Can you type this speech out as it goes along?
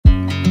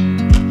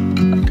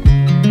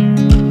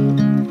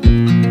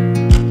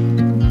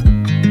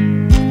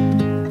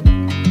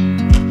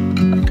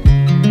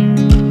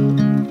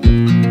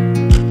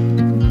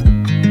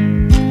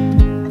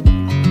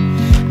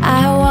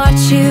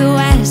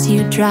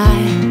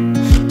dry.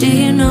 Do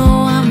you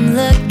know I'm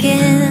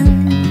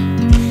looking?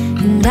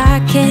 And I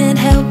can't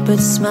help but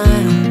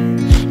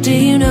smile. Do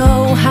you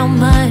know how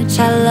much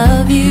I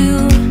love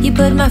you? You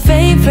put my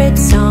favorite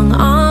song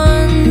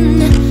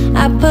on,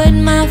 I put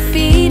my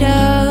feet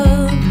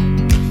up,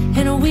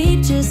 and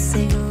we just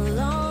sing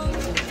along.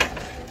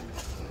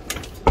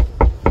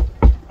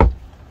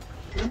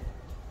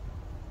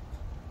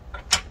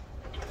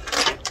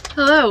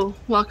 Hello,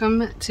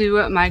 welcome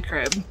to my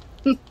crib.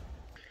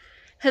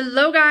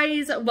 Hello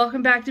guys,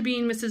 welcome back to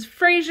Being Mrs.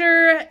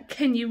 Fraser.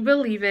 Can you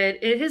believe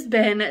it? It has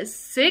been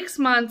 6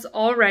 months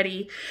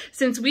already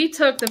since we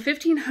took the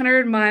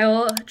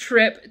 1,500-mile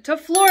trip to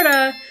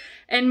Florida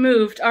and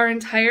moved our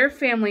entire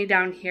family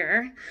down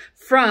here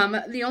from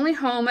the only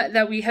home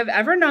that we have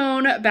ever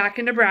known back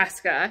in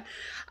Nebraska.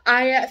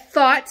 I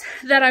thought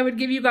that I would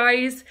give you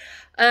guys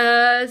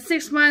a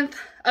 6-month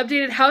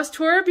updated house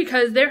tour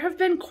because there have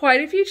been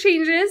quite a few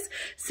changes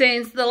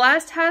since the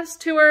last house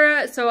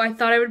tour, so I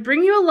thought I would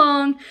bring you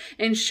along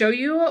and show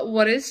you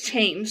what has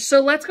changed. So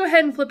let's go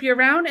ahead and flip you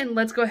around and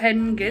let's go ahead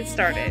and get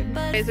started. You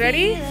guys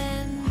ready?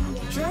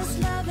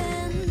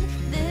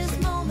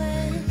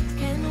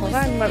 Hold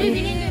on, let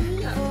me...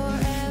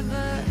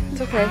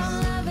 It's okay.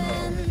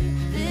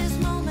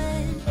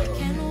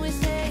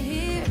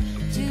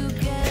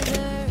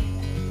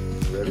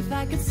 If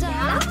I could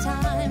stop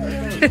time,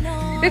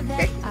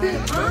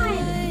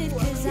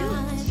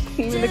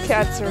 Even the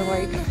cats are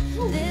like,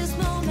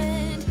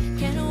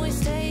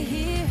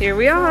 here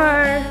we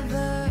are.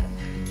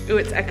 Ooh,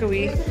 it's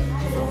echoey.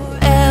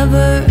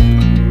 Forever,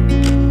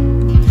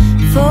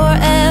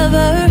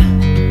 forever,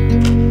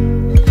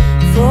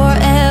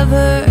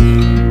 forever.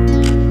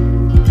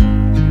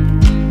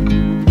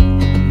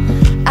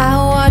 I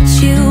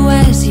watch you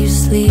as you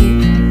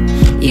sleep.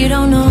 You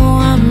don't know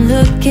I'm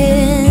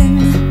looking.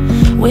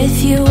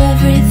 With you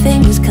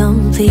everything's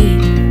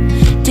complete.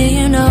 Do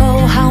you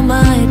know how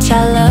much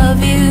I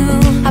love you?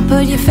 I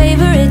put your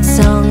favorite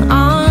song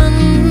on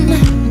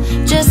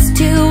just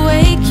to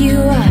wake you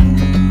up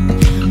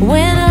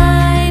when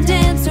I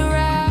dance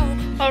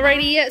around.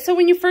 Alrighty, so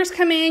when you first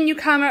come in, you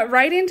come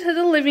right into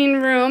the living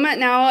room.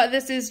 Now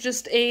this is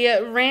just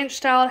a ranch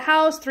style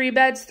house, 3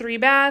 beds, 3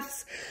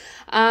 baths.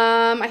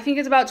 I think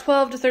it's about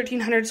 12 to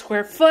 1,300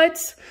 square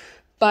foot,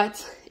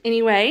 but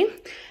anyway.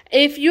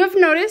 If you have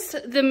noticed,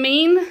 the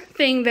main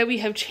thing that we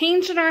have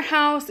changed in our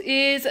house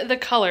is the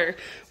color.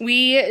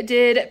 We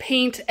did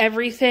paint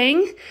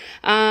everything.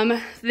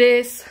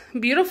 This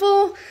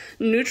beautiful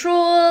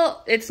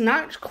neutral, it's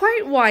not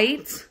quite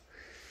white.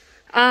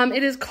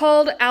 It is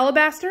called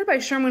Alabaster by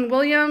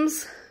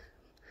Sherwin-Williams.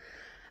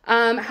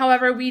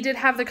 However, we did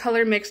have the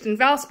color mixed in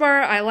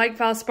Valspar. I like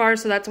Valspar,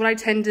 so that's what I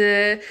tend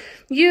to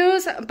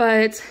use.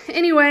 But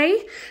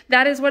anyway,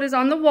 that is what is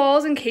on the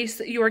walls in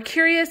case you are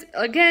curious.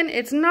 Again,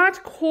 it's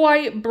not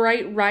quite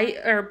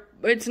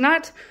it's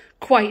not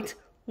quite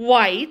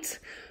white,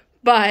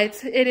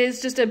 but it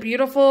is just a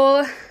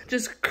beautiful,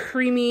 just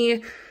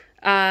creamy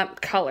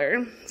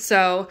color.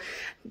 So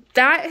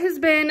that has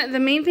been the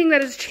main thing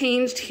that has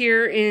changed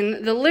here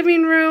in the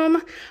living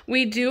room.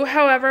 We do,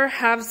 however,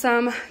 have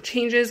some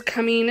changes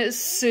coming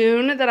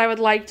soon that I would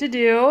like to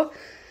do. I'll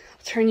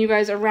turn you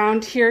guys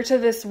around here to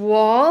this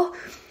wall.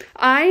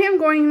 I am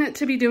going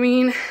to be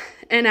doing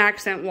an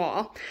accent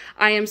wall.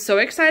 I am so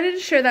excited to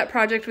share that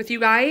project with you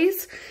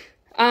guys.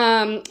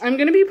 I'm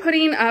going to be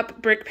putting up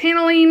brick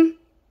paneling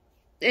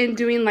and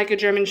doing like a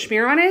German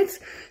schmear on it.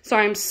 So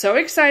I'm so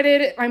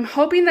excited. I'm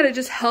hoping that it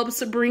just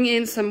helps bring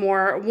in some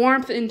more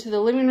warmth into the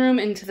living room,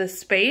 into the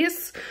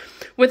space,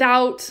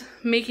 without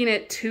making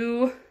it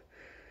too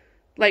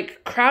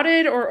like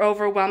crowded or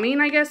overwhelming,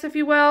 I guess, if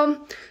you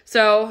will.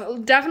 So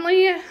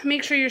definitely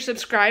make sure you're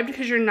subscribed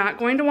because you're not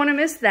going to want to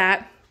miss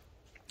that.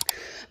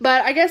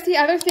 But I guess the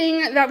other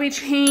thing that we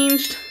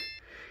changed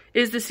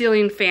is the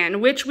ceiling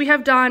fan, which we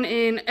have done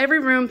in every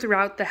room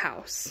throughout the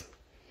house.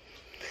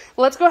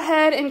 Let's go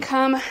ahead and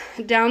come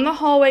down the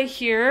hallway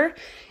here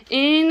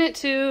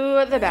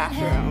into the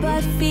bathroom. Did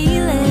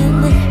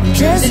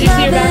you see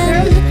your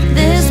bathroom?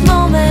 This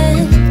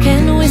moment,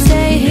 can we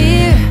stay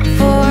here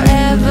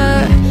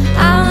forever?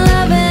 I'm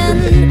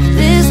loving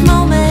this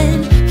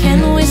moment.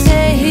 Can we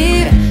stay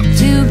here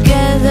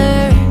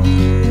together?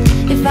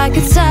 If I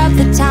could stop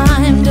the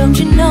time, don't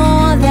you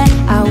know that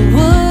I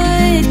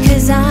would?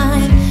 'Cause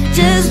I'm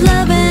just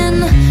loving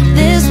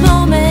this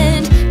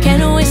moment.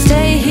 Can we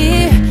stay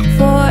here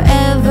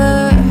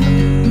forever,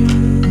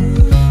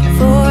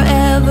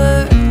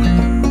 forever?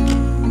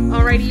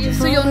 Alrighty,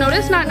 so you'll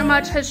notice not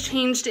much has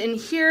changed in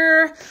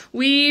here.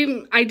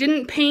 I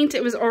didn't paint,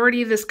 it was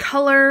already this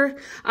color.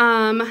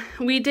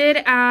 We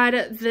did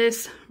add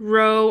this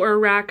row or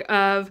rack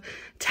of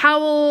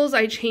towels.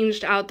 I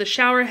changed out the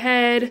shower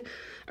head,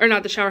 or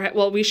not the shower head,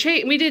 well, we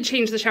did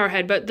change the shower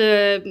head, but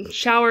the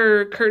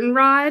shower curtain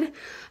rod.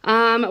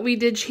 We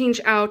did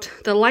change out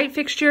the light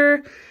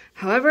fixture.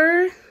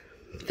 However,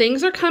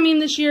 things are coming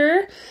this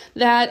year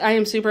that I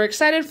am super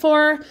excited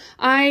for.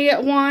 I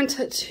want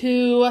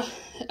to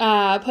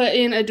put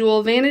in a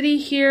dual vanity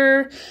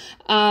here,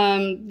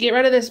 get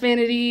rid of this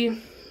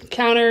vanity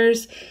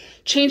counters,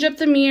 change up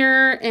the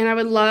mirror, and I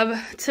would love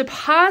to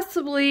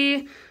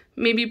possibly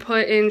maybe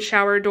put in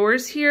shower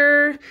doors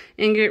here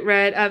and get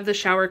rid of the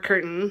shower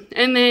curtain.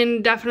 And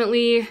then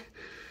definitely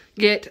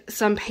get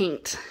some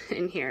paint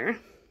in here.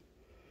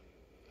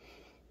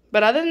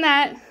 But other than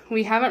that,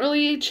 we haven't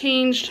really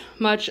changed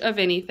much of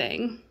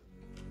anything.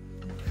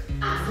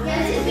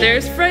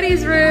 There's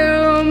Freddie's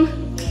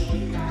room.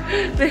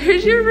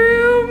 There's your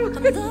room.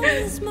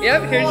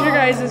 Yep, here's your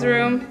guys'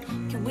 room.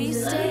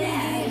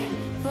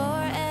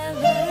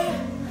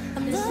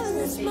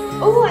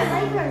 Oh, I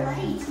like our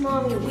lights,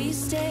 Mommy.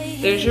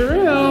 There's your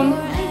room.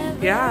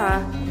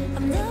 Yeah.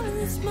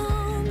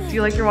 Do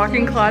you like your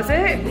walk-in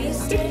closet?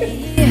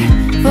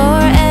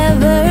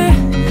 Forever,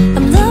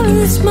 I'm loving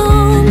this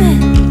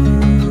moment.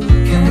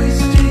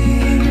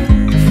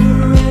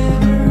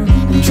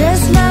 I'm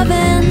just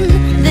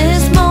loving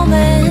this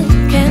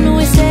moment. Can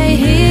we stay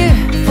here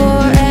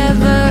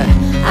forever?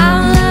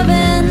 I'm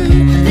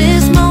loving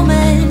this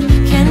moment.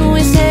 Can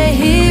we stay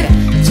here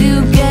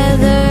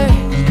together?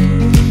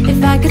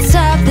 If I could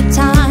stop the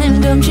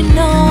time, don't you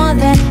know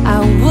that I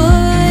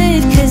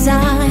would? 'Cause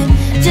I'm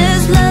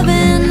just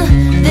loving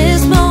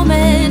this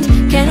moment.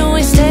 Can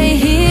we stay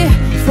here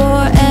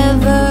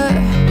forever?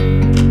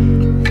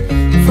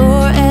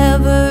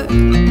 Forever.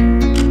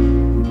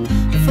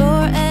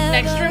 Forever.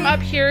 Next room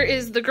up here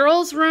is the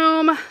girls'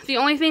 room. The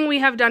only thing we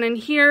have done in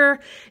here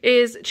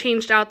is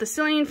changed out the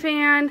ceiling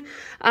fan.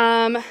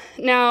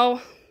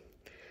 Now,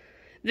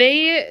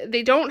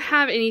 they don't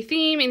have any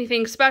theme,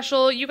 anything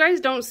special. You guys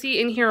don't see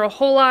in here a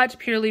whole lot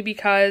purely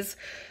because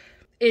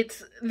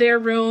it's their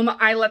room.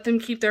 I let them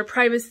keep their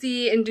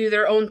privacy and do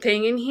their own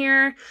thing in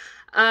here.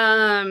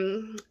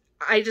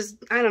 I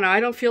don't know. I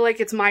don't feel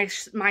like it's my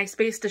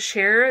space to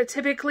share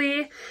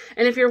typically.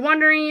 And if you're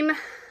wondering,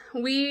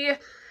 we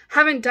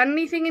haven't done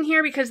anything in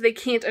here because they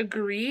can't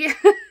agree.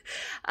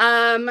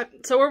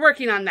 So we're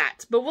working on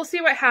that, but we'll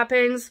see what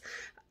happens.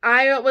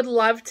 I would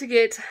love to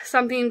get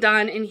something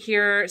done in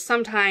here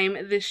sometime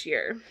this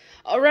year.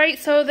 All right,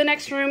 so the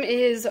next room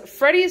is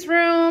Freddie's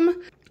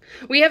room.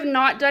 We have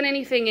not done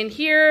anything in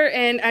here,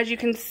 and as you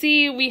can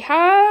see, we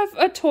have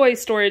a toy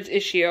storage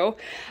issue.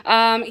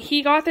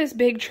 He got this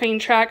big train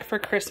track for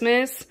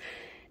Christmas,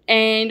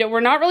 and we're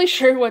not really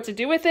sure what to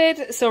do with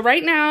it. So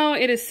right now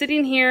it is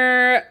sitting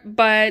here,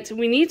 but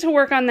we need to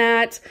work on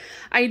that.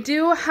 I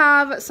do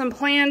have some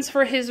plans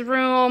for his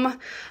room.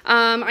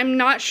 I'm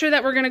not sure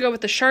that we're gonna go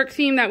with the shark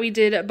theme that we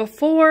did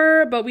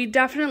before, but we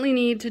definitely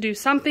need to do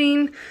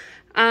something.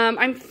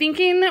 I'm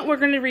thinking that we're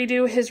going to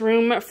redo his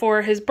room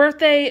for his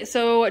birthday,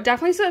 so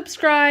definitely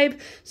subscribe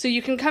so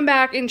you can come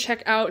back and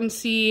check out and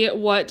see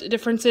what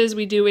differences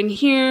we do in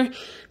here,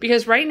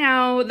 because right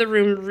now the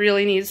room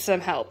really needs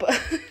some help.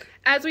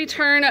 As we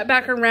turn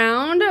back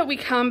around, we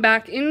come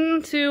back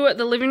into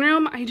the living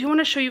room. I do want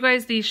to show you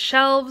guys these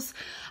shelves.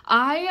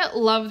 I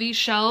love these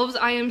shelves.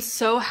 I am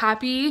so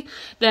happy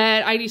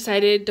that I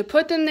decided to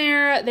put them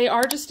there. They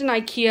are just an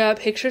IKEA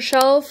picture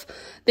shelf.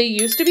 They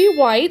used to be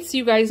white, so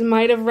you guys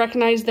might have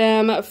recognized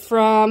them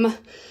from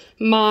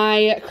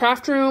my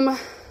craft room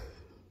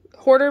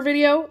hoarder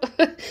video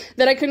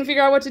that I couldn't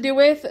figure out what to do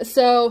with,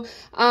 so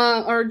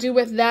or do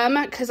with them,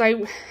 because I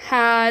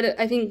had,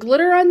 I think,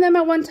 glitter on them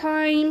at one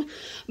time.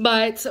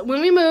 But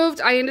when we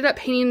moved, I ended up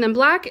painting them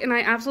black, and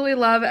I absolutely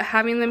love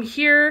having them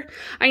here.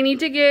 I need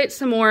to get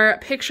some more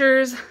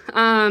pictures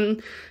of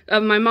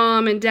my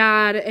mom and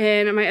dad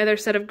and my other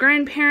set of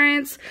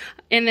grandparents,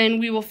 and then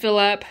we will fill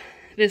up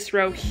this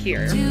row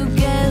here.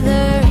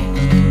 Together,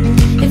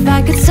 if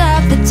I could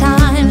stop the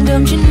time,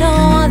 don't you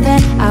know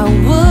that I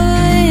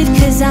would?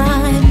 'Cause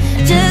I'm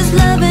just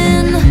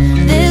loving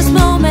this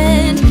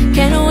moment.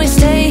 Can we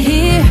stay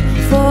here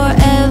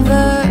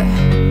forever?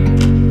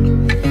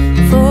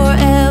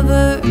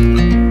 Forever.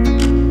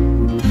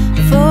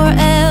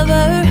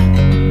 Forever.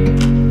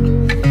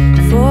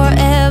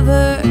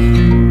 Forever.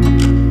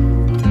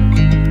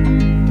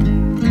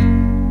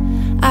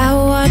 I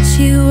watch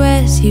you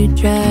as you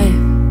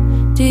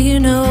drive. Do you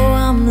know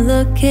I'm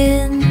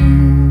looking?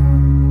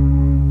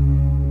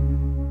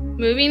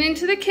 Moving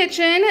into the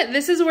kitchen,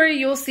 this is where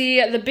you'll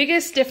see the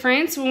biggest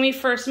difference. When we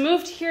first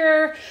moved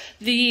here,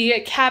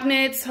 the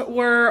cabinets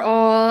were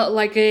all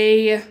like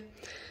the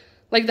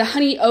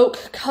honey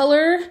oak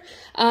color,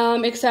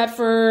 except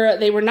for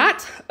they were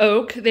not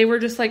oak. They were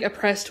just like a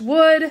pressed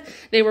wood.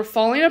 They were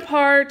falling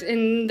apart,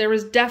 and there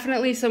was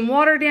definitely some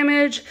water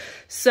damage.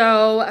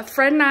 So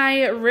Fred and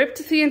I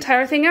ripped the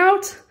entire thing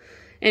out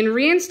and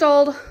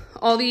reinstalled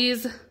all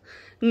these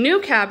new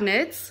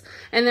cabinets.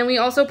 And then we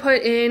also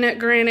put in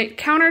granite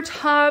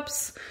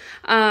countertops.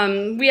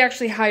 We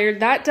actually hired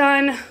that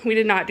done. We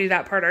did not do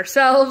that part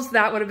ourselves.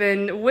 That would have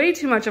been way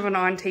too much of an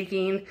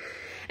on-taking.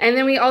 And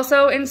then we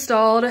also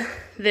installed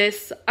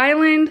this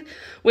island,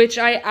 which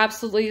I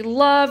absolutely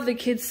love. The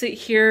kids sit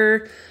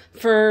here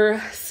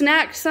for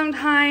snacks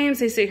sometimes.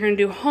 They sit here and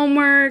do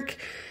homework.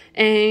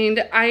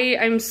 And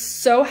I'm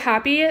so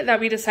happy that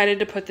we decided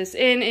to put this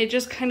in. It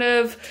just kind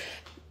of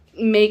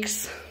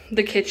makes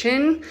the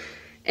kitchen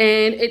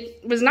And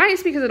it was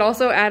nice because it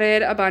also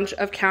added a bunch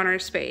of counter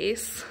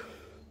space.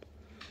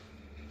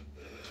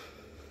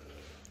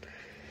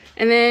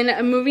 And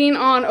then moving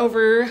on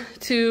over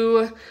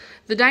to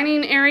the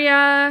dining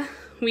area,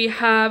 we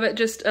have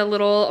just a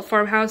little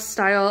farmhouse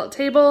style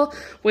table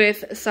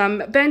with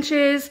some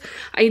benches.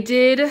 I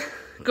did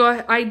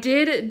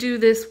do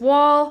this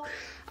wall,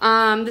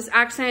 this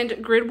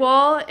accent grid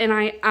wall, and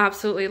I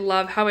absolutely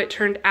love how it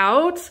turned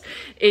out.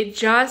 It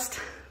just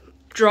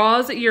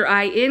draws your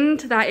eye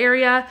into that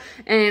area,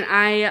 and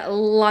I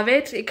love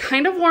it. It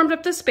kind of warmed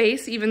up the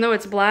space, even though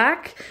it's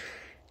black.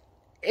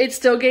 It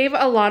still gave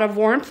a lot of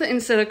warmth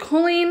instead of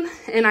cooling,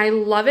 and I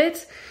love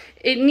it.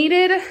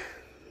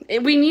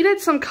 We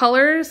needed some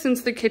color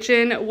since the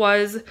kitchen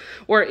was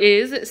or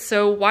is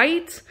so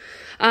white.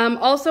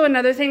 Also,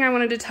 another thing I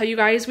wanted to tell you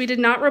guys, we did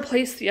not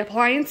replace the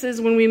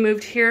appliances when we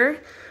moved here,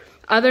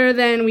 other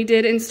than we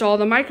did install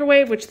the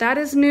microwave, which that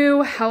is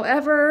new.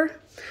 However,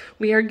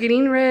 we are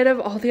getting rid of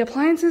all the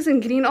appliances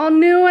and getting all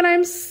new, and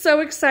I'm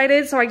so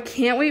excited. So I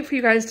can't wait for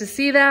you guys to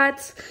see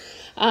that.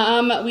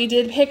 We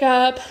did pick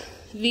up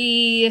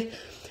the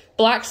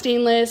black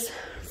stainless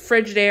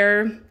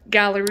Frigidaire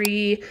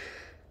gallery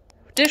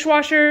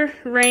dishwasher,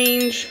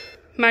 range,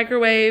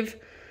 microwave,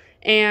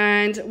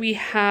 and we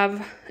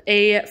have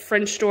a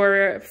French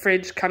door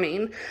fridge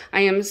coming.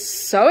 I am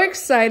so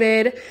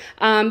excited.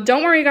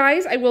 Don't worry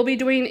guys, I will be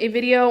doing a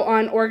video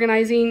on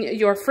organizing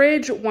your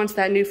fridge once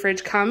that new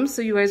fridge comes,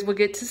 so you guys will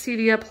get to see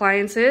the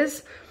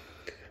appliances.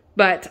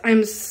 But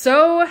I'm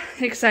so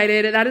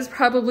excited. That is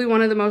probably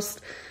one of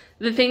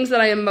the things that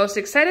I am most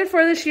excited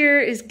for this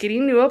year is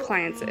getting new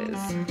appliances.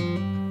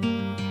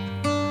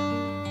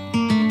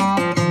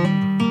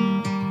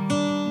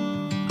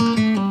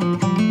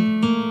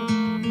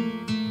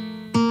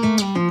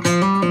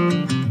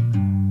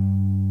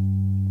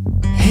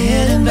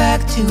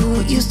 Back to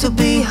what used to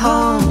be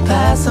home,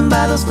 passing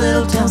by those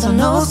little towns I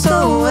know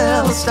so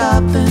well,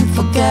 stopping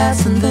for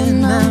gas and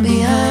then I'm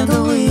behind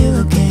the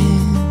wheel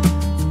again,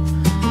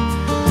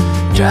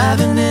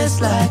 driving this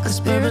like a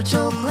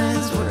spiritual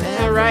cleanse.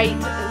 All right,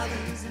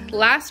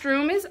 last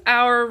room is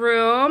our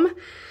room.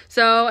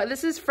 So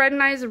this is Fred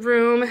and I's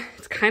room.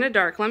 It's kind of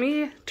dark. Let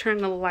me turn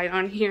the light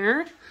on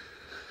here.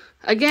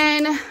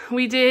 Again,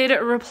 we did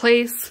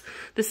replace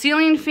the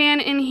ceiling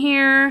fan in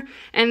here,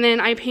 and then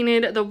I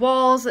painted the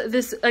walls.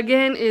 This,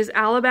 again, is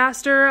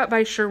Alabaster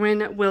by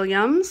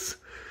Sherwin-Williams.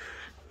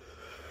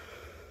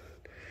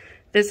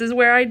 This is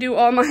where I do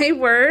all my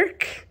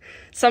work.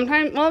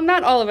 Sometimes, well,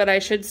 not all of it, I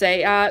should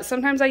say.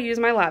 Sometimes I use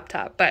my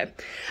laptop,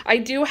 but I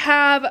do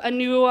have a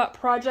new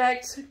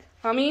project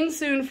coming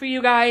soon for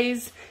you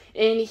guys.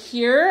 In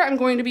here, I'm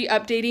going to be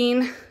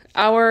updating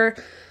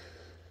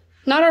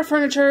not our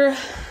furniture,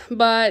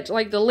 but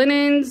like the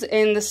linens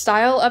and the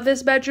style of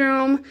this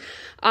bedroom.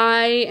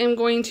 I am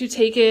going to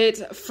take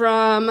it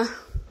from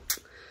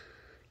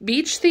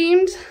beach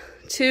themed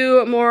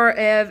to more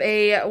of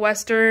a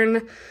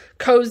Western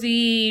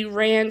cozy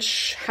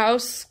ranch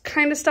house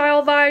kind of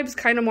style vibes,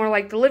 kind of more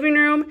like the living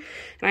room.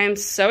 And I am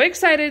so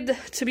excited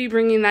to be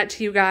bringing that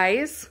to you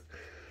guys.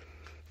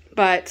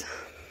 But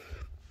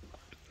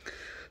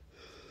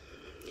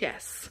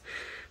yes,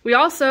 we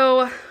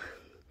also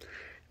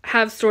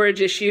have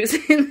storage issues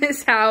in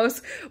this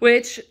house,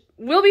 which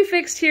will be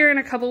fixed here in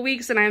a couple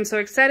weeks, and I'm so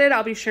excited.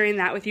 I'll be sharing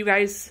that with you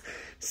guys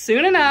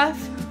soon enough.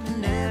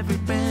 And every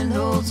brand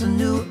holds a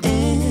new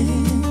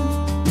end.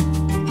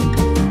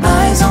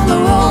 Eyes on the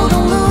road,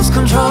 don't lose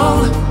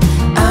control.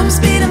 I'm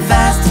speeding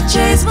fast to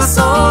chase my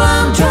soul.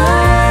 I'm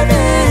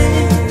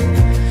driving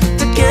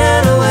to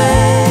get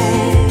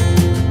away,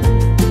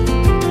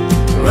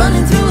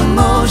 running through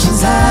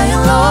emotions high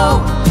and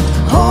low,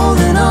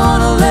 holding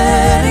on or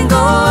letting go.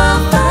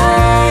 I'm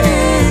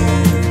fighting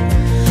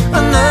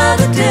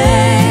another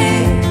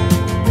day.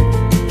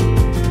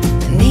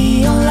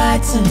 Neon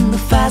lights in the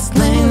fast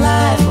lane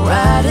life,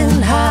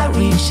 riding high,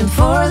 reaching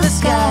for the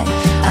sky.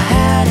 I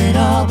had it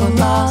all but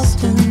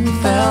lost and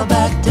fell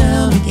back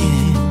down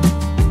again.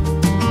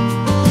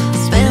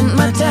 Spent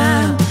my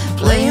time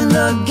playing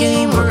the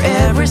game where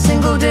every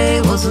single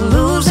day was a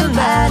losing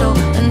battle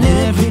and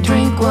every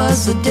drink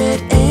was a dead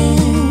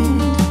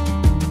end.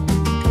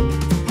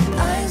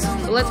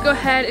 Let's go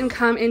ahead and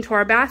come into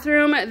our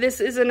bathroom. This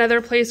is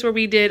another place where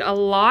we did a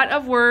lot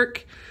of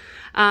work.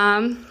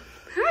 Hi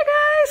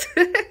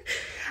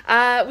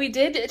guys! We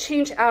did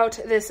change out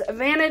this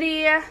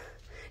vanity.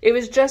 It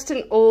was just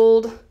an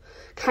old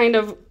kind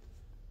of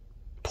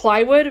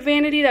plywood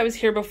vanity that was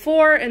here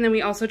before, and then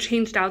we also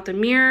changed out the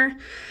mirror.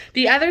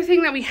 The other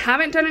thing that we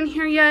haven't done in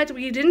here yet,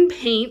 we didn't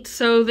paint,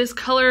 so this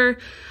color,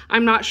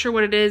 I'm not sure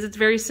what it is. It's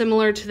very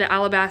similar to the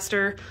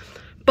Alabaster,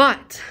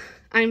 but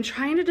I'm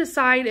trying to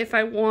decide if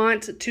I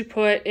want to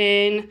put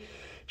in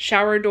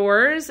shower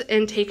doors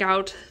and take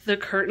out the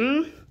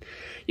curtain.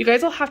 You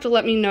guys will have to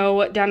let me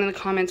know down in the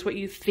comments what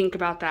you think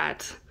about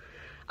that.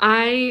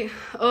 I'm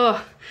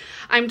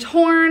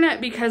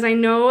torn because I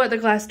know the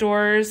glass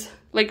doors,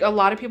 like a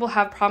lot of people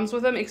have problems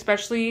with them,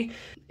 especially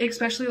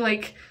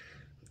like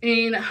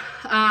in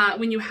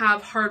when you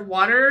have hard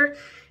water.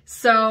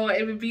 So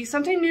it would be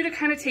something new to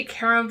kind of take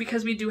care of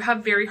because we do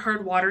have very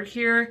hard water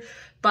here.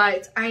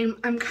 But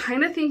I'm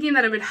kind of thinking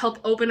that it would help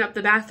open up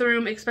the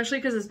bathroom, especially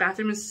because this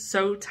bathroom is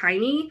so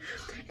tiny.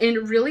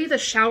 And really the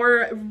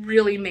shower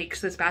really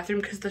makes this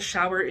bathroom because the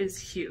shower is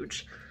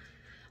huge.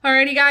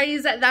 Alrighty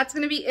guys, that's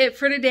going to be it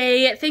for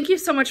today. Thank you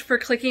so much for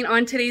clicking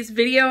on today's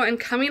video and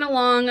coming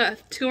along,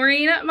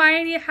 touring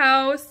my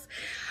house.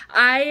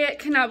 I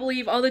cannot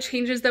believe all the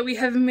changes that we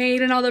have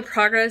made and all the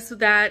progress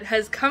that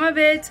has come of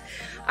it.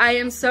 I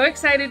am so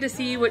excited to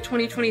see what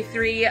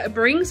 2023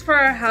 brings for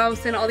our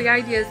house and all the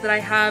ideas that I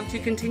have to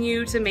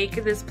continue to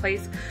make this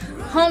place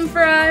home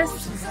for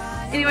us.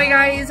 Anyway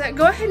guys,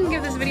 go ahead and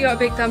give this video a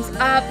big thumbs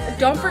up.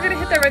 Don't forget to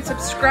hit that red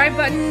subscribe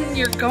button.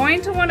 You're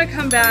going to want to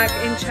come back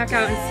and check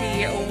out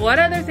and see what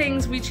other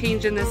things we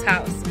change in this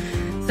house.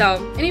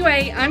 So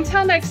anyway,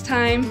 until next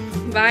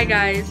time, bye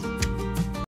guys.